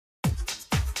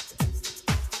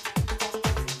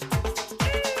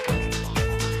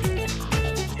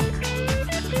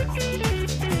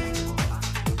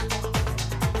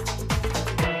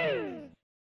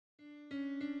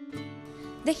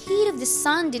the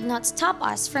sun did not stop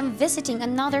us from visiting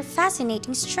another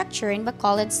fascinating structure in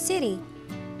Bacolod City.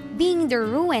 Being the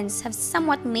ruins have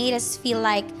somewhat made us feel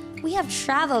like we have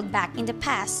traveled back in the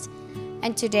past.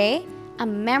 And today, a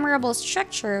memorable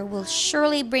structure will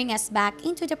surely bring us back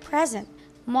into the present,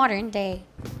 modern day.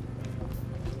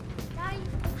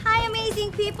 Hi,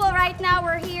 amazing people! Right now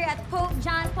we're here at Pope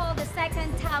John Paul II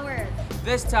Tower.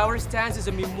 This tower stands as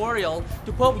a memorial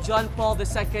to Pope John Paul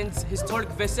II's historic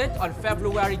visit on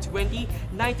February 20,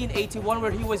 1981,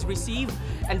 where he was received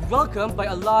and welcomed by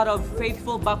a lot of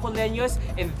faithful Bacoleños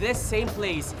in this same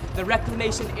place, the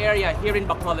reclamation area here in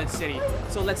Bacolod City.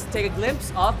 So let's take a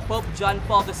glimpse of Pope John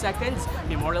Paul II's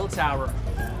Memorial Tower.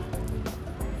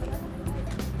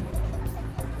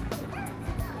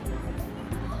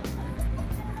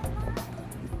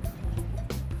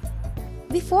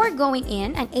 Before going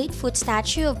in, an 8-foot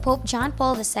statue of Pope John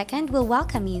Paul II will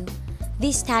welcome you.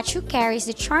 This statue carries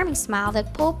the charming smile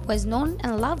that Pope was known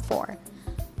and loved for.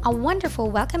 A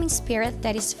wonderful welcoming spirit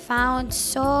that is found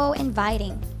so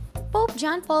inviting. Pope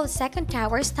John Paul II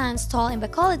Tower stands tall in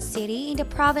Bacolod City in the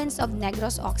province of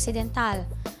Negros Occidental,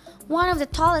 one of the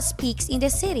tallest peaks in the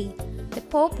city. The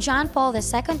Pope John Paul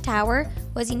II Tower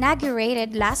was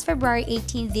inaugurated last February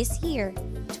 18 this year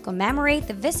to commemorate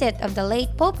the visit of the late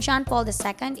Pope John Paul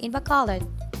II in Bacolod.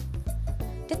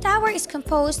 The tower is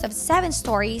composed of 7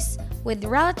 stories with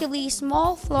relatively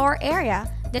small floor area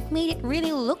that made it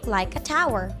really look like a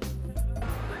tower.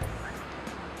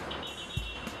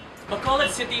 Bacolod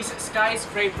City's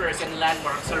skyscrapers and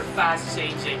landmarks are fast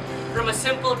changing, from a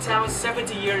simple town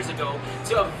 70 years ago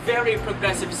to a very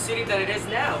progressive city that it is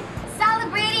now.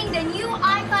 Celebrating the new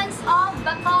icons of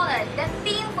Bacolod, the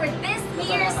theme for this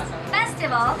year's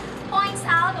festival points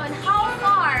out on how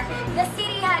far the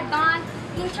city had gone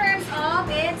in terms of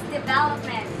its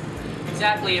development.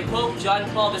 Exactly, and Pope John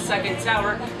Paul II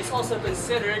Tower is also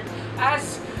considered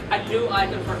as a new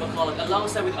icon for Bacolod,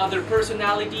 alongside with other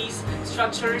personalities,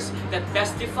 structures that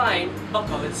best define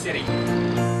Bacolod City.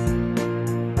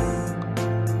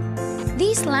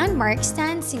 This landmark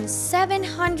stands in a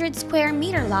 700 square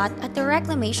meter lot at the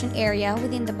reclamation area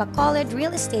within the Bacolod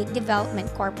Real Estate Development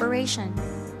Corporation.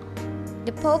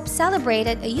 The Pope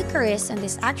celebrated a Eucharist on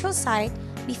this actual site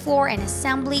before an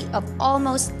assembly of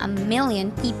almost 1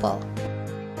 million people.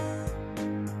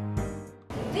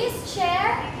 This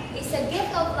chair is a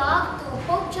gift of love to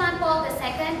Pope John Paul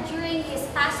II during his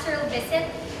pastoral visit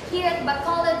here at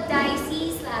Bacolod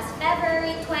Diocese last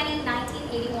February 20,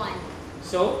 1981.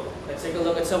 So, let's take a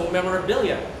look at some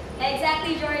memorabilia.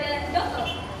 Exactly, Jordan.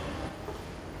 Go.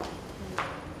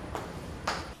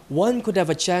 One could have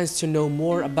a chance to know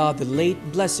more about the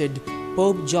late Blessed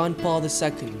Pope John Paul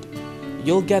II.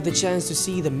 You'll get the chance to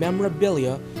see the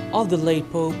memorabilia of the late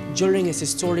Pope during his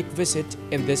historic visit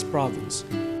in this province.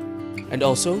 And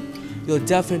also, you'll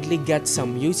definitely get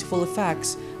some useful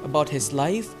facts about his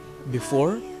life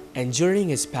before and during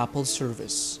his papal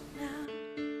service.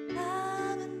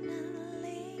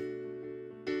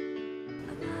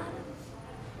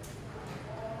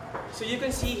 So you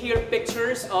can see here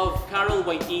pictures of Carol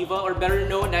Wojtyła, or better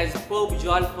known as Pope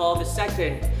John Paul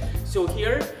II. So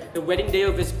here, the wedding day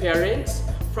of his parents,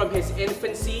 from his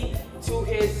infancy to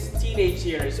his teenage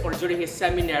years or during his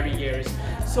seminary years.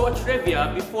 So a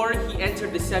trivia, before he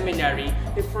entered the seminary,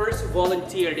 he first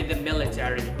volunteered in the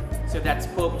military. So that's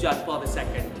Pope John Paul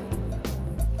II.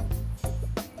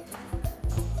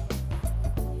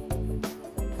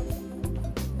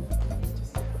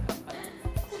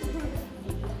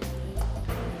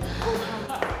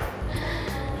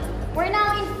 We're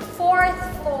now in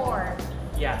 4th floor.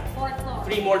 Yeah. 4th floor.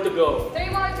 3 more to go. 3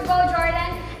 more to go,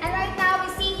 Jordan. And right now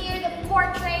we see here the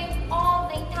portrait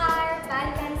of the entire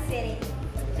Vatican City.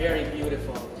 Very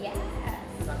beautiful. Yes.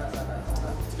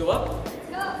 Let's go up. Let's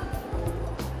go.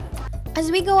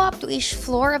 As we go up to each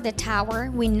floor of the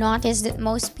tower, we notice that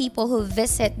most people who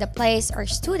visit the place are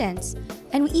students,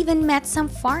 and we even met some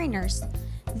foreigners.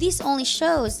 This only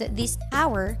shows that this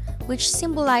tower, which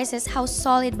symbolizes how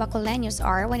solid Bacoleños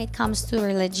are when it comes to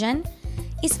religion,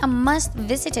 is a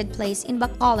must-visited place in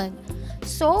Bacolod.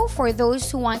 So, for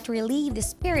those who want to relieve the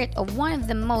spirit of one of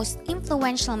the most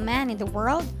influential men in the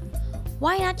world,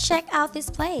 why not check out this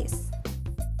place?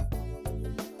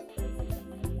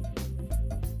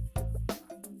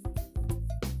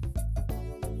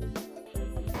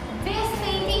 This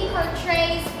painting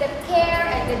portrays the care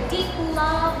and the deep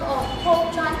love of Pope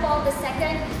John Paul II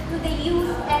to the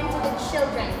youth and to the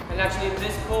children. And actually,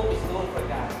 this Pope is known for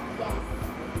that.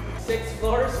 Yes. 6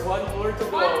 floors, 1 more to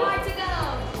go. 1 more to go.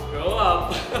 Go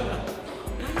up.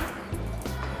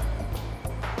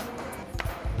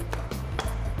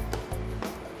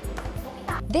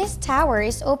 This tower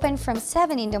is open from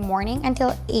 7 in the morning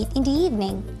until 8 in the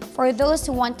evening. For those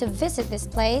who want to visit this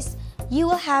place, you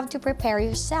will have to prepare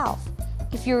yourself.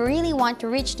 If you really want to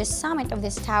reach the summit of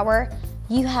this tower,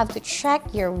 you have to trek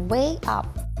your way up.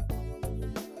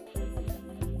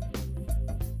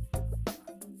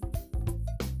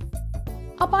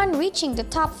 Upon reaching the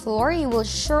top floor, you will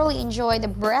surely enjoy the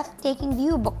breathtaking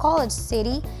view of Bacolod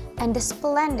City and the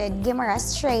splendid Guimaras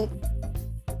Strait.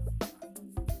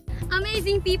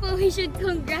 Amazing people, we should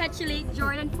congratulate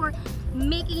Jordan for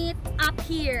making it up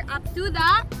here, up to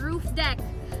the roof deck.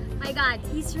 My God,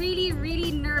 he's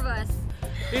really nervous.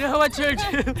 You know what, Church?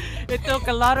 It took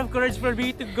a lot of courage for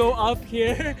me to go up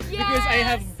here because I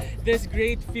have this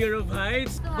great fear of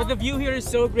heights. But the view here is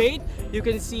so great. You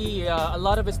can see a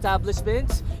lot of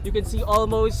establishments. You can see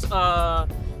almost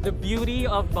the beauty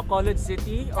of Bacolod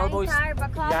City. Entire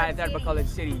Bacolod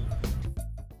City.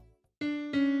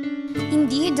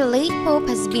 Indeed, the late Pope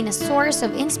has been a source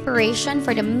of inspiration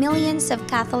for the millions of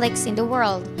Catholics in the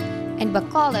world, and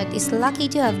Bacolod is lucky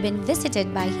to have been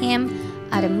visited by him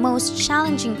at a most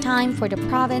challenging time for the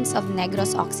province of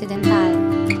Negros Occidental.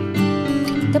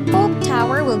 The Pope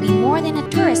Tower will be more than a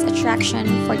tourist attraction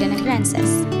for the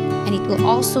Negrenses, and it will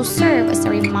also serve as a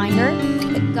reminder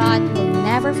that God will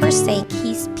never forsake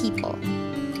His people.